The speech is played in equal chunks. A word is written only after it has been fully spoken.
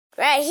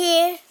Right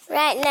here,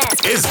 right now.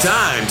 It's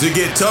time to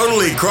get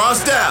totally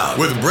crossed out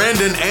with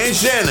Brandon and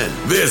Shannon.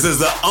 This is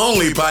the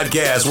only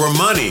podcast where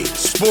money,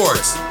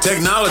 sports,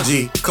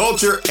 technology,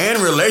 culture, and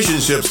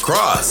relationships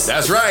cross.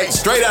 That's right,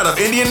 straight out of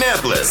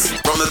Indianapolis.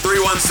 From the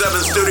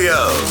 317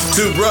 studios.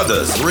 Two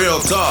brothers,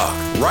 real talk,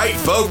 right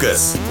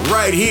focus,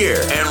 right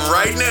here and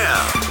right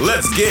now.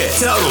 Let's get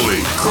totally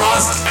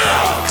crossed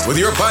out with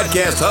your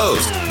podcast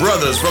host,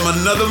 brothers from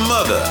another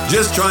mother,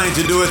 just trying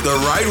to do it the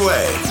right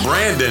way,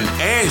 Brandon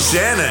and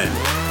Shannon.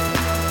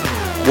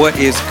 What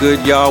is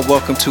good, y'all?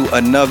 Welcome to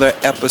another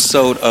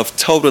episode of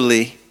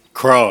Totally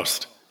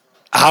Crossed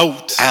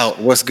Out.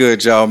 What's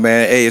good, y'all,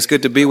 man? Hey, it's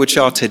good to be with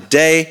y'all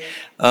today.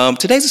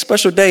 Today's a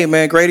special day,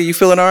 man. Grady, you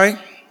feeling all right?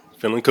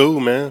 Feeling cool,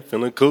 man.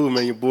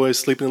 Your boy's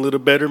sleeping a little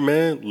better,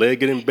 man. Leg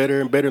getting better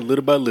and better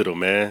little by little,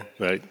 man.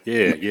 Right?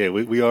 Yeah,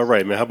 we all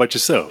right, man. How about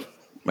yourself?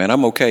 Man,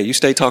 I'm okay. You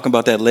stay talking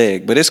about that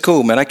leg, but it's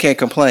cool, man. I can't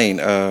complain.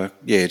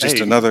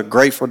 Another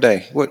grateful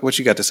day. What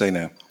you got to say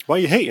now? Why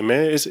you hating,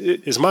 man?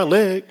 It's my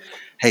leg.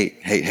 Hey.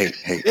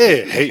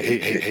 Yeah,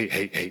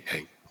 hey.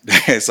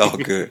 It's all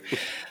good.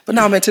 But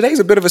no, man, today's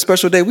a bit of a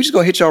special day. We just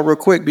gonna hit y'all real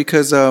quick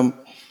because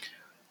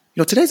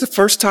today's the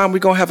first time we're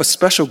gonna have a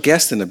special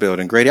guest in the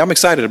building. Grady, I'm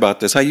excited about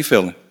this. How you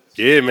feeling?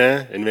 Yeah,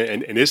 man. And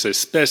it's a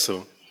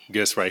special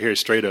guest right here,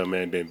 straight up,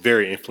 man. Been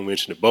very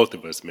influential to both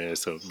of us, man.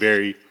 So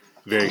very,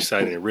 very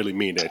excited and really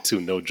mean that too.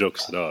 No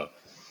jokes at all.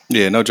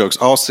 Yeah, no jokes.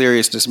 All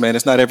seriousness, man.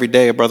 It's not every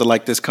day a brother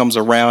like this comes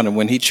around, and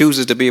when he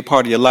chooses to be a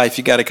part of your life,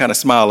 you got to kind of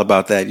smile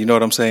about that. You know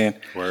what I'm saying?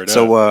 Word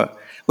so, up.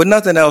 With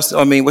nothing else,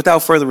 without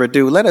further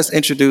ado, let us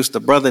introduce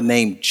the brother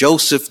named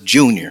Joseph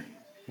Jr.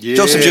 Yeah.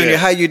 Joseph Jr.,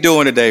 how you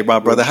doing today, my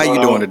brother? How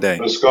you doing today?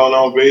 What's going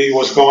on, B?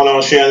 What's going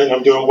on, Shannon?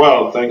 I'm doing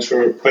well. Thanks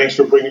for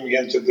bringing me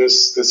into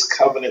this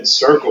covenant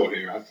circle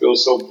here. I feel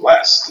so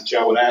blessed that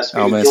y'all would ask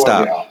me to join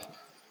stop. y'all.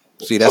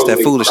 See, that's that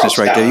foolishness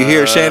right there. You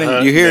hear it,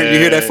 Shannon? You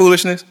hear that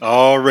foolishness?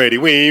 Already.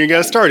 We ain't even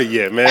got started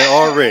yet, man.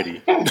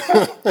 Already.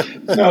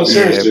 No,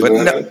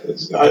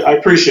 seriously, I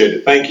appreciate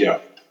it. Thank you.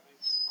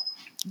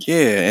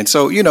 Yeah, and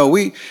so,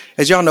 we,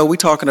 as y'all know, we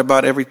talking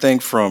about everything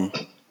from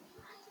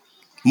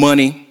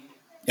money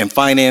and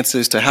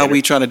finances to how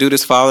we trying to do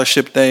this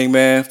fathership thing,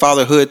 man,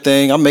 fatherhood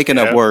thing. I'm making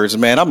up words,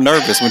 man. I'm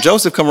nervous. When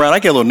Joseph come around, I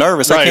get a little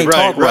nervous. I can't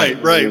talk right.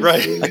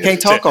 I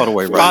can't talk all the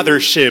way right.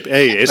 Fathership.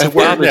 Hey, it's a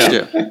word now.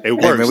 It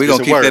works. Hey, man, we're going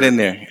to keep that in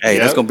there. Hey,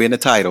 that's going to be in the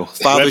title.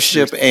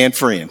 Fathership and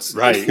friends.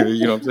 Right.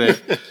 You know what I'm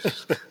saying?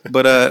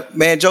 But,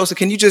 man, Joseph,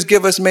 can you just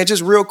give us, man,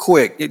 just real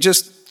quick,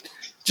 just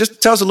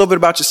tell us a little bit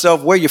about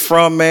yourself, where you're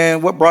from,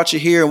 man, what brought you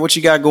here, and what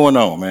you got going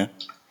on, man.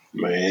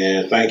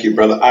 Man, thank you,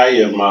 brother. I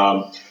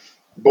am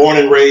born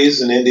and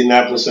raised in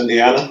Indianapolis,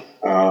 Indiana.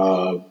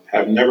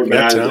 Have never been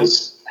out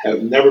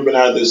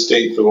of this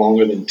state for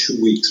longer than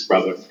 2 weeks,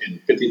 brother. In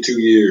 52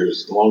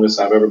 years, the longest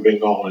I've ever been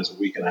gone is a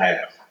week and a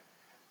half.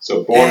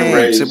 So born and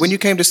raised. So when you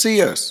came to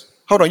see us,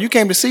 hold on, you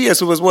came to see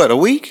us. It was what, a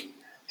week?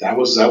 That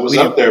was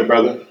up there,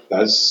 brother.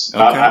 That's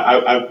okay.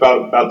 I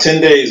about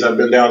 10 days. I've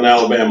been down in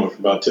Alabama for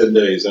about 10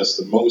 days. That's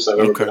the most I've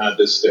ever been out of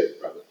this state,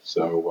 brother.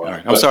 So all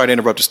right. I'm sorry to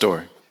interrupt the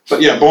story.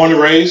 But yeah, born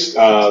and raised,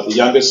 the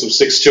youngest of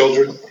 6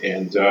 children,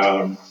 and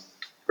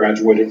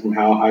graduated from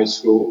Howell High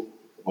School.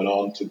 Went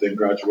on to then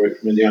graduate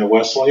from Indiana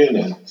Wesleyan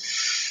and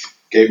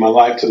gave my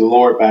life to the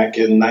Lord back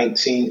in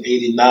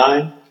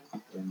 1989.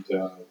 And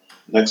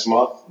next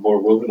month,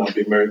 Lord willing, I'll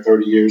be married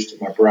 30 years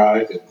to my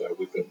bride. And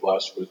we've been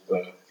blessed with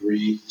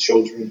 3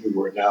 children who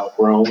are now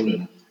grown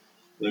and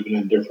living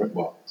in different,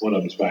 well, one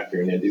of them's back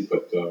here in Indy,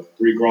 but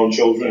 3 grown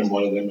children, and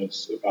one of them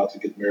is about to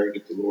get married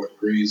if the Lord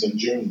agrees in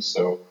June.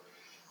 So,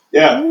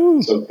 yeah.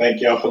 Ooh. So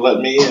thank y'all for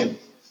letting me in.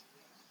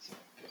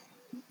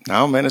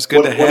 No, man, it's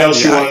good to have you. What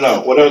else you want to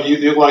know? What else you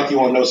look like you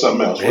want to know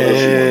something else? What else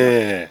you want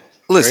to know?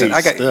 Listen, great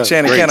I got stuff,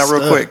 Shannon, can I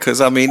real quick? Because,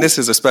 this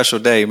is a special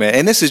day, man.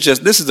 And this is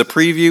a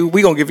preview.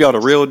 We're going to give y'all the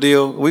real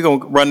deal. We're going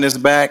to run this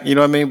back, you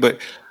know what I mean?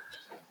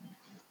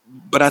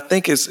 But I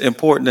think it's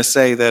important to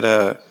say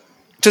that,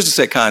 just to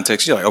set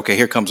context, you're like, okay,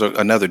 here comes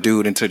another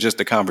dude into just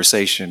the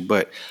conversation.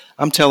 But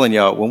I'm telling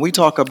y'all, when we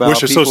talk about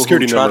people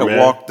who try to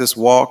walk this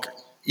walk,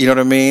 you know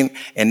what I mean?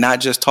 And not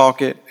just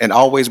talk it and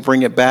always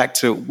bring it back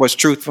to what's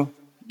truthful.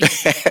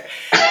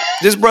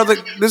 This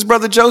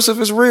brother Joseph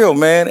is real,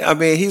 man.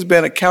 He's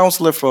been a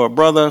counselor for a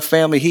brother,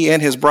 family. He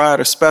and his bride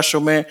are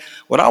special, man.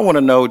 What I want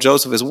to know,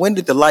 Joseph, is when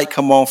did the light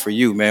come on for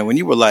you, man? When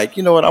you were like,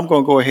 you know what, I'm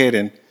going to go ahead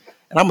and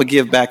I'm going to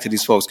give back to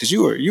these folks. Because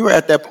you were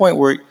at that point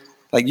where,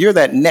 like, you're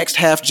that next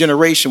half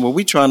generation where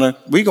we're going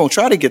to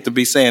try to get to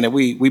be saying that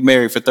we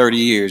married for 30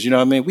 years. You know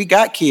what I mean? We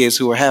got kids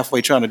who are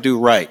halfway trying to do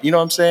right. You know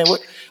what I'm saying?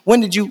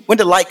 When did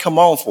the light come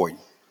on for you?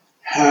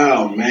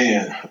 Oh,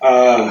 man.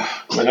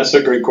 That's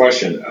a great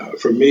question.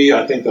 For me,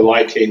 I think the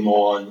light came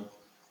on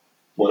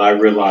when I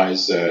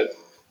realized that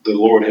the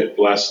Lord had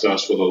blessed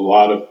us with a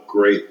lot of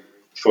great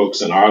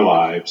folks in our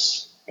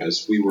lives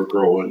as we were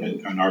growing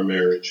in our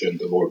marriage, and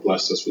the Lord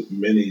blessed us with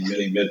many,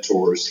 many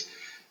mentors.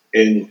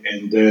 And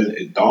then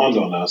it dawned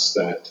on us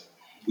that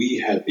we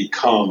had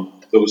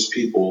become those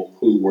people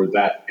who were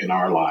that in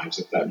our lives,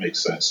 if that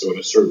makes sense. So at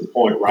a certain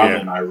point,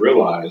 Robin and I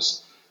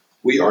realized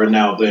we are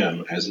now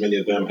them, as many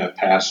of them have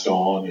passed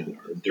on and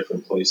are in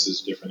different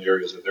places, different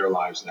areas of their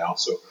lives now.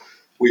 So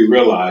we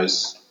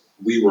realized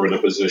we were in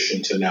a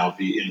position to now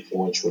be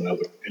influential in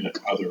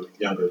other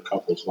younger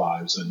couples'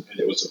 lives. And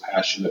it was a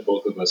passion that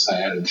both of us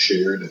had and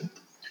shared. And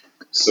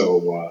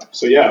so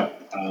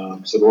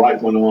the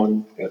light went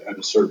on at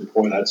a certain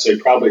point. I'd say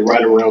probably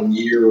right around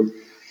year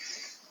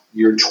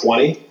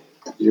 20,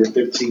 year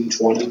 15,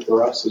 20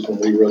 for us is when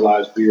we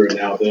realized we are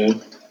now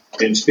them.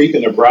 And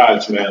speaking of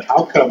brides, man,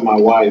 how come my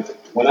wife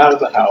went out of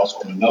the house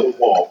on another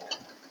walk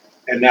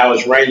and now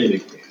it's raining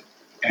again?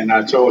 And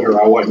I told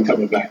her I wasn't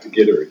coming back to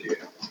get her again.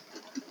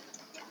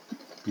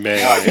 Man.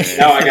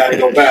 Now I got to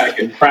go back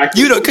and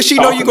practice. You know, because she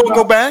know you're going to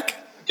go back?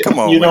 Come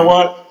on, You know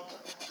man. what?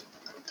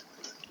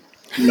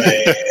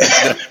 Man.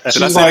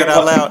 Did I say that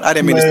out loud? I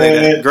didn't mean to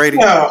say that. Grady?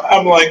 No,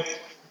 I'm like,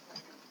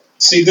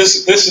 see,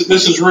 this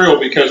is real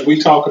because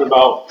we talking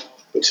about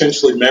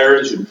potentially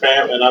marriage and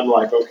family, and I'm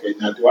like, okay,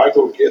 now do I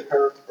go get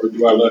her or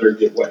do I let her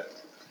get wet?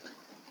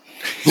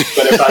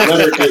 But if I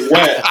let her get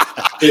wet,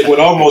 it would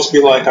almost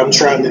be like I'm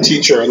trying to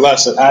teach her a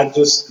lesson.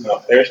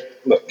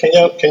 Look, can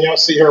y'all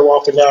see her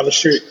walking down the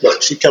street?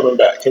 Look, she coming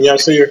back. Can y'all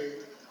see her?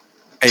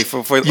 Hey,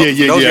 for those of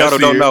y'all who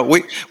don't know,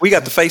 we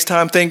got the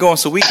FaceTime thing going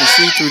so we can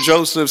see through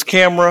Joseph's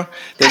camera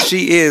that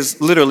she is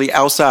literally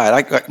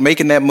outside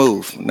making that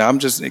move. Now, I'm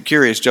just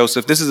curious,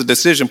 Joseph. This is a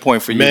decision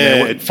point for you,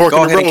 man. Fork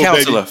Go in the ahead and road,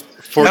 counsel baby. us.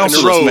 Fork in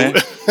the road. Man.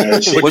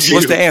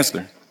 What's the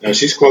answer? Now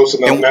she's close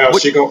enough now.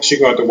 She's going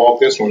to have to walk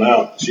this one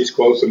out. She's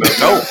close enough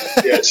now.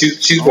 Yeah,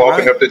 she's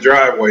walking up the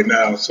driveway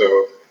now.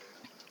 So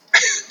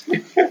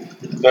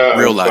no,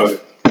 real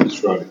life. It's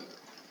funny.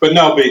 But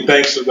no, B,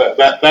 thanks for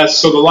that. That's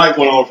so the light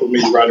went on for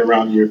me right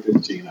around year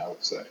 15, I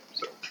would say.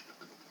 So,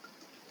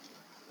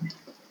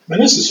 man,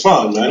 this is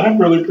fun, man. I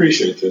really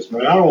appreciate this,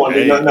 man. I don't want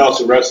to do nothing else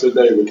the rest of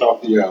the day but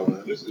talk to y'all,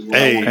 man. This is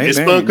it's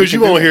fun because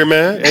you on here,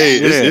 man.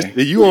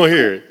 Hey, you on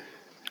here.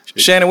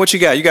 Shannon, what you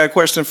got? You got a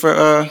question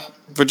for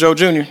Joe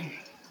Jr.?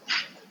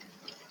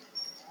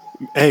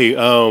 Hey,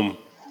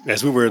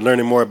 as we were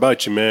learning more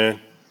about you, man.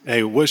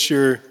 Hey, what's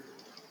your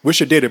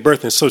date of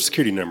birth and social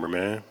security number,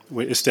 man?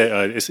 It's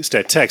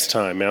that tax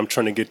time, man. I'm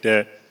trying to get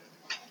that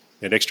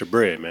extra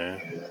bread,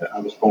 man. I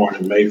was born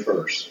on May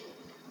 1st.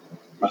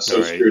 My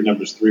social security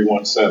number is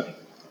 317.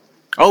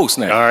 Oh,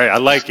 snap. All right, I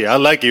like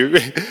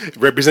it.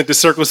 Represent the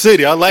Circle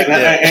City. I like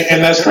that.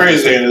 And that's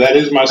crazy. And that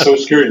is my social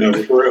security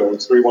number, for real.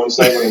 It's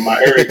 317, and my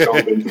area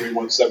code been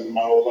 317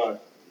 my whole life.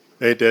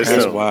 Ain't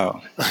That's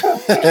wild.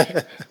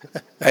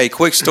 Hey,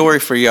 quick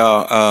story for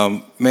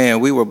y'all. Man,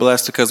 we were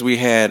blessed because we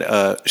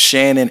had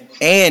Shannon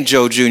and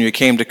Joe Jr.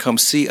 came to come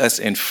see us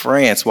in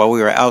France while we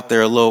were out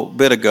there a little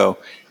bit ago.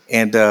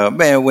 And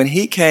man, when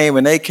he came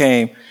and they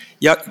came,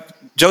 y'all,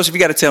 Joseph, you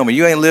got to tell me,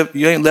 you ain't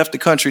left the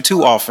country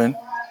too often.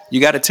 You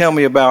got to tell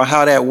me about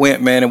how that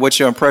went, man, and what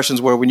your impressions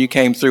were when you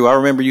came through. I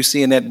remember you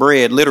seeing that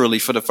bread literally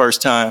for the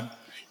first time,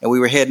 and we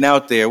were heading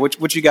out there.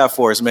 What you got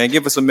for us, man?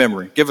 Give us a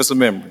memory.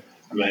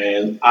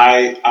 Man,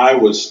 I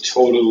was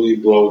totally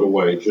blown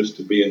away just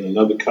to be in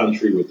another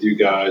country with you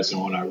guys,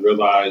 and when I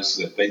realized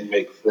that they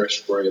make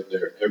fresh bread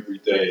there every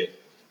day.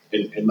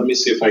 And let me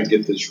see if I can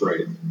get this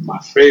right. My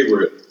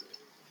favorite,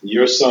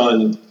 your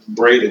son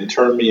Braden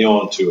turned me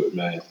on to it,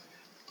 man.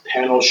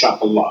 Pain au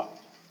chocolat.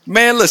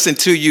 Man, listen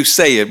to you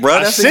say it, bro.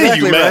 That's I see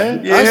exactly you, man.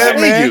 Right.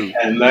 Yeah, man. You.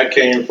 And that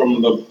came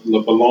from the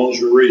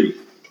boulangerie.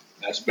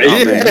 That's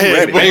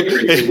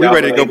bakery. We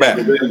ready to go back.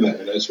 Been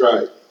there. That's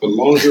right.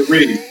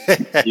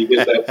 Boulangerie. You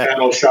get that pain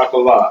au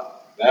chocolat.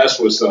 That's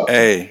what's up.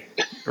 Hey,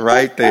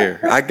 right there.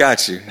 I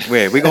got you.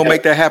 We're going to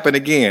make that happen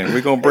again.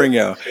 We're going to bring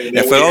y'all. And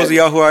for those of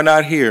y'all who are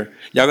not here,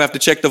 y'all have to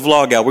check the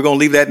vlog out. We're going to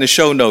leave that in the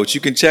show notes.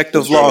 You can check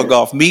the vlog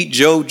off. Meet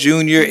Joe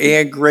Jr.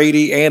 and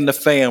Grady and the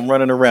fam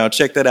running around.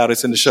 Check that out.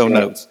 It's in the show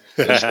notes.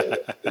 That's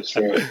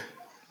right.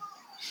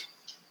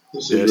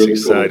 That's really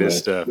exciting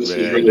stuff,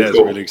 man. That's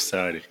really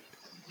exciting.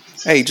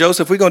 Hey,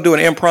 Joseph, we're going to do an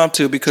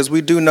impromptu because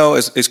we do know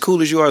as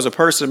cool as you are as a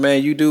person,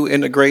 man, you do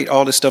integrate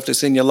all the stuff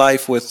that's in your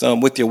life with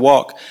your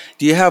walk.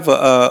 Do you have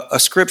a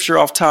scripture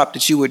off top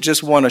that you would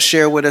just want to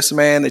share with us,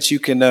 man, that you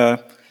can,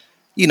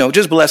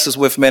 just bless us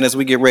with, man, as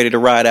we get ready to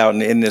ride out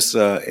in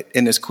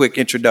this quick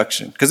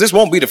introduction? Because this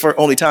won't be the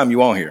only time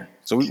you on here.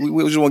 So we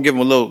just want to give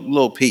them a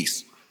little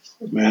piece.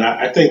 Man,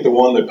 I think the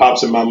one that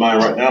pops in my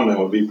mind right now, man,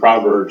 would be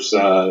Proverbs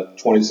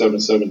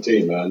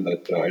 27:17, man,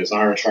 that as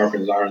iron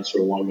sharpens iron,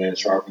 so one man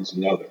sharpens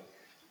another.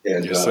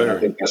 And yes, sir. I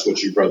think that's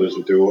what you brothers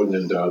are doing,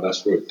 and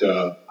that's what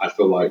I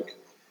feel like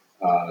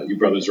you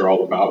brothers are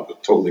all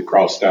about, totally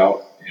crossed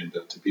out. And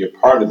to be a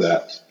part of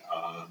that,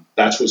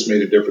 that's what's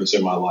made a difference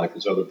in my life,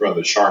 is other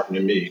brothers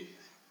sharpening me.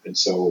 And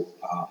so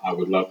I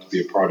would love to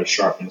be a part of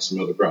sharpening some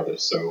other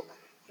brothers. So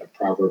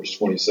Proverbs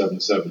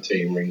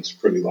 27:17 rings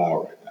pretty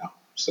loud right now.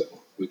 So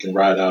we can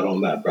ride out on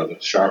that, brother.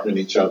 Sharpening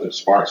each other.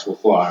 Sparks will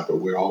fly, but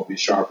we'll all be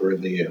sharper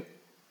in the end.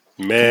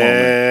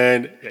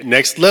 Man,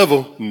 next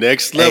level right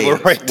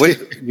there.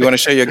 You want to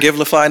share your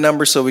Givelify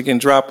number so we can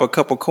drop a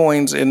couple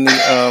coins in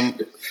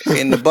the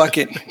in the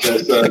bucket.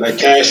 That's, that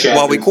cash app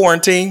while we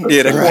quarantine.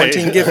 Yeah, that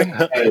quarantine giving.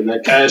 Hey,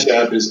 that cash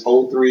app is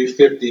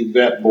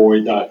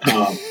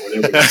 0350vetboy.com.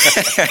 Whatever.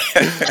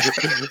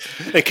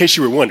 In case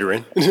you were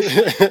wondering.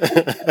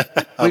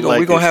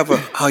 We're gonna have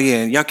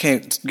y'all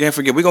can't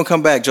forget. We're gonna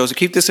come back, Joseph.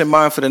 Keep this in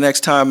mind for the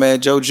next time,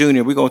 man. Joe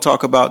Jr., we're gonna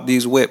talk about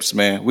these whips,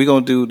 man. We're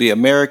gonna do the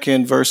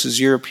American versus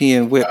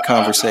European whip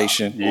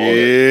conversation.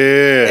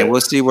 Yeah. And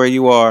we'll see where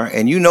you are.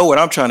 And you know what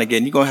I'm trying to get.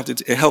 And you're gonna have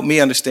to help me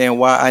understand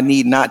why I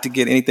need not to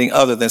get anything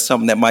other than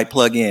something that might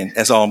plug in.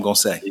 That's all I'm gonna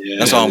say.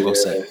 That's all I'm gonna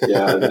say.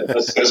 Yeah,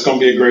 that's gonna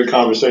be a great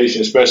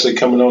conversation, especially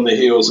coming on the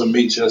heels of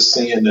me just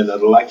seeing an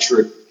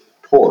electric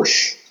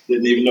Porsche.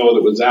 Didn't even know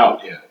it was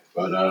out yet.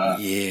 But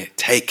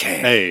Taycan.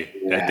 Hey,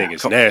 that thing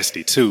is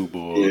nasty too,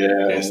 boy.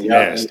 Yeah, it's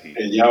nasty.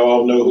 And y'all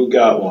all know who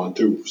got one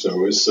too.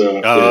 So it's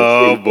boy,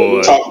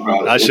 we'll talk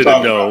about it. I should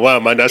have known. Why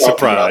am I not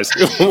surprised?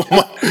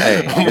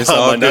 It's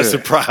all good. Not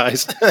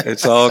surprised.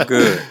 It's all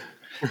good.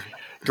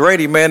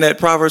 Grady, man, that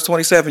Proverbs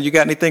 27. You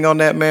got anything on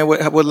that, man?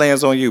 What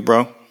lands on you,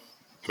 bro?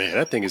 Man,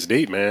 that thing is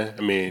deep, man.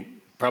 I mean,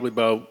 probably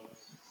about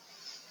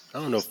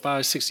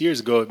 5-6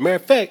 years ago. Matter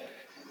of fact,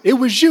 it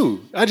was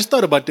you. I just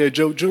thought about that,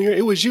 Joe Jr.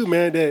 It was you,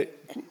 man, that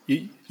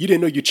you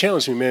didn't know you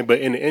challenged me, man,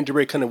 but in an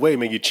indirect kind of way,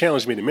 man, you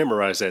challenged me to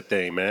memorize that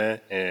thing, man.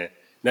 And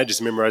not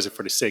just memorize it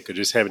for the sake of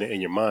just having it in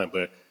your mind,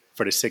 but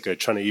for the sake of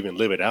trying to even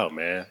live it out,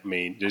 man. I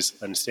mean,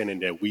 just understanding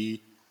that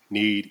we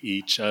need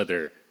each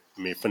other.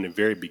 I mean, from the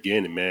very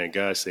beginning, man,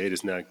 God said it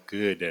is not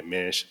good that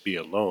man should be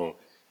alone.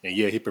 And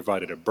yeah, he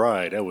provided a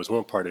bride. That was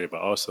one part of it, but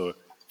also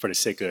for the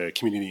sake of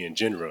community in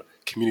general,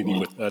 community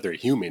with other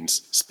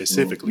humans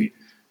specifically.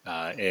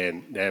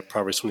 And that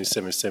Proverbs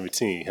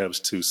 27:17 helps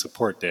to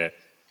support that.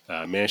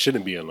 Man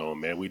shouldn't be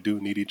alone, man. We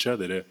do need each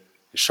other to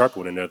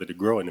sharpen one another, to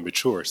grow and to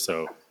mature.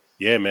 So,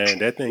 yeah, man,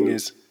 that thing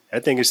is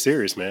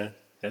serious, man.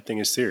 That thing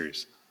is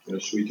serious.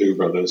 Yes, we do,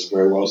 brother. It's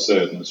very well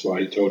said. And that's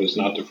why he told us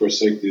not to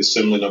forsake the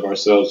assembling of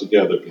ourselves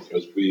together,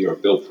 because we are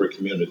built for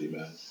community,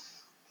 man.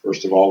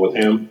 First of all with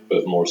him,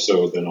 but more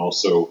so than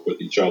also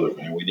with each other,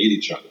 man. We need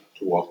each other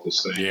to walk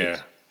this thing.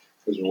 Yeah.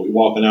 Because when we're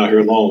walking out here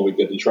alone, we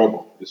get in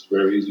trouble. It's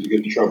very easy to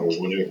get in trouble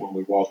when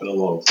we're walking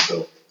alone.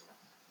 So.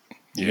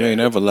 You ain't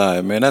never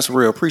lied, man. That's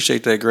real.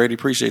 Appreciate that, Grady.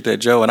 Appreciate that,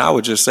 Joe. And I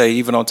would just say,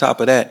 even on top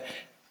of that,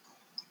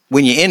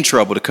 when you're in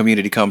trouble, the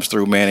community comes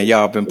through, man, and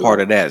y'all have been part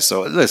of that.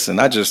 So listen,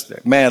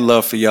 mad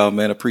love for y'all,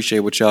 man. Appreciate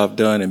what y'all have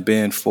done and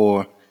been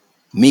for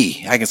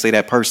me. I can say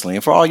that personally.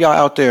 And for all y'all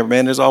out there,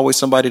 man, there's always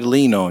somebody to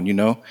lean on,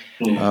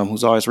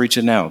 who's always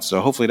reaching out.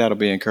 So hopefully that'll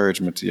be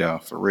encouragement to y'all,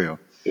 for real.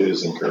 It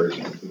is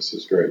encouraging. This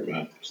is great,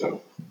 man.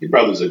 So you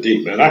brothers are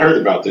deep, man. I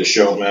heard about this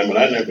show, man, but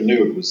I never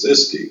knew it was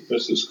this deep.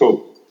 This is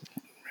cool.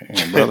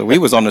 Man, brother, we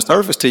was on the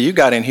surface till you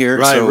got in here.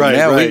 Right.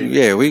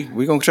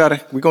 We gonna try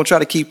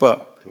to keep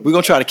up. We're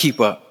gonna try to keep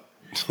up.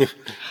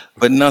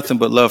 But nothing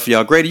but love for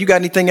y'all. Grady, you got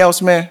anything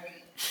else, man?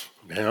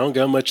 Man, I don't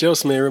got much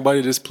else, man.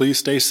 Everybody just please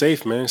stay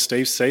safe, man.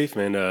 Stay safe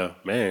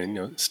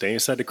and stay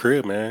inside the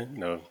crib,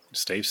 man.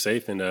 Stay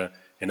safe and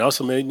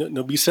also, man,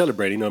 be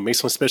celebrating. Make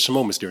some special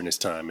moments during this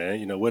time,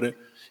 man.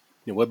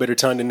 What better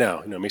time than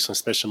now? Make some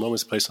special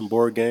moments, play some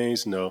board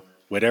games,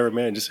 whatever,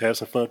 man. Just have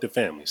some fun with the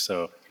family.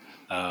 So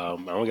I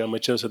don't got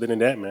much else other than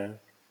that, man.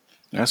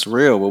 That's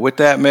real. Well, with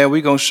that, man,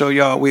 we're going to show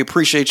y'all. We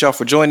appreciate y'all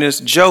for joining us.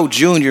 Joe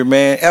Jr.,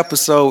 man,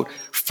 episode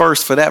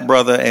first for that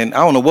brother. And I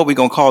don't know what we're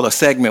going to call a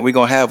segment we're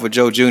going to have with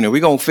Joe Jr.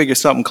 We're going to figure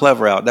something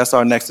clever out. That's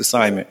our next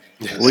assignment.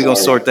 We're going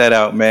to sort that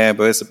out, man.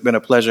 But it's been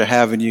a pleasure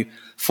having you.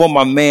 For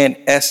my man,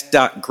 S.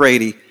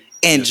 Grady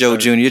and yes, Joe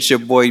Jr., it's your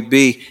boy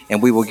B, and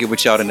we will get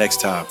with y'all the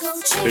next time.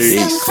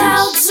 Peace.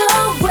 Clouds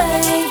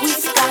away.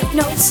 We've got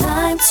no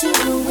time to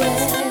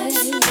wait.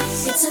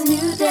 It's a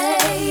new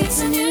day.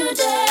 It's a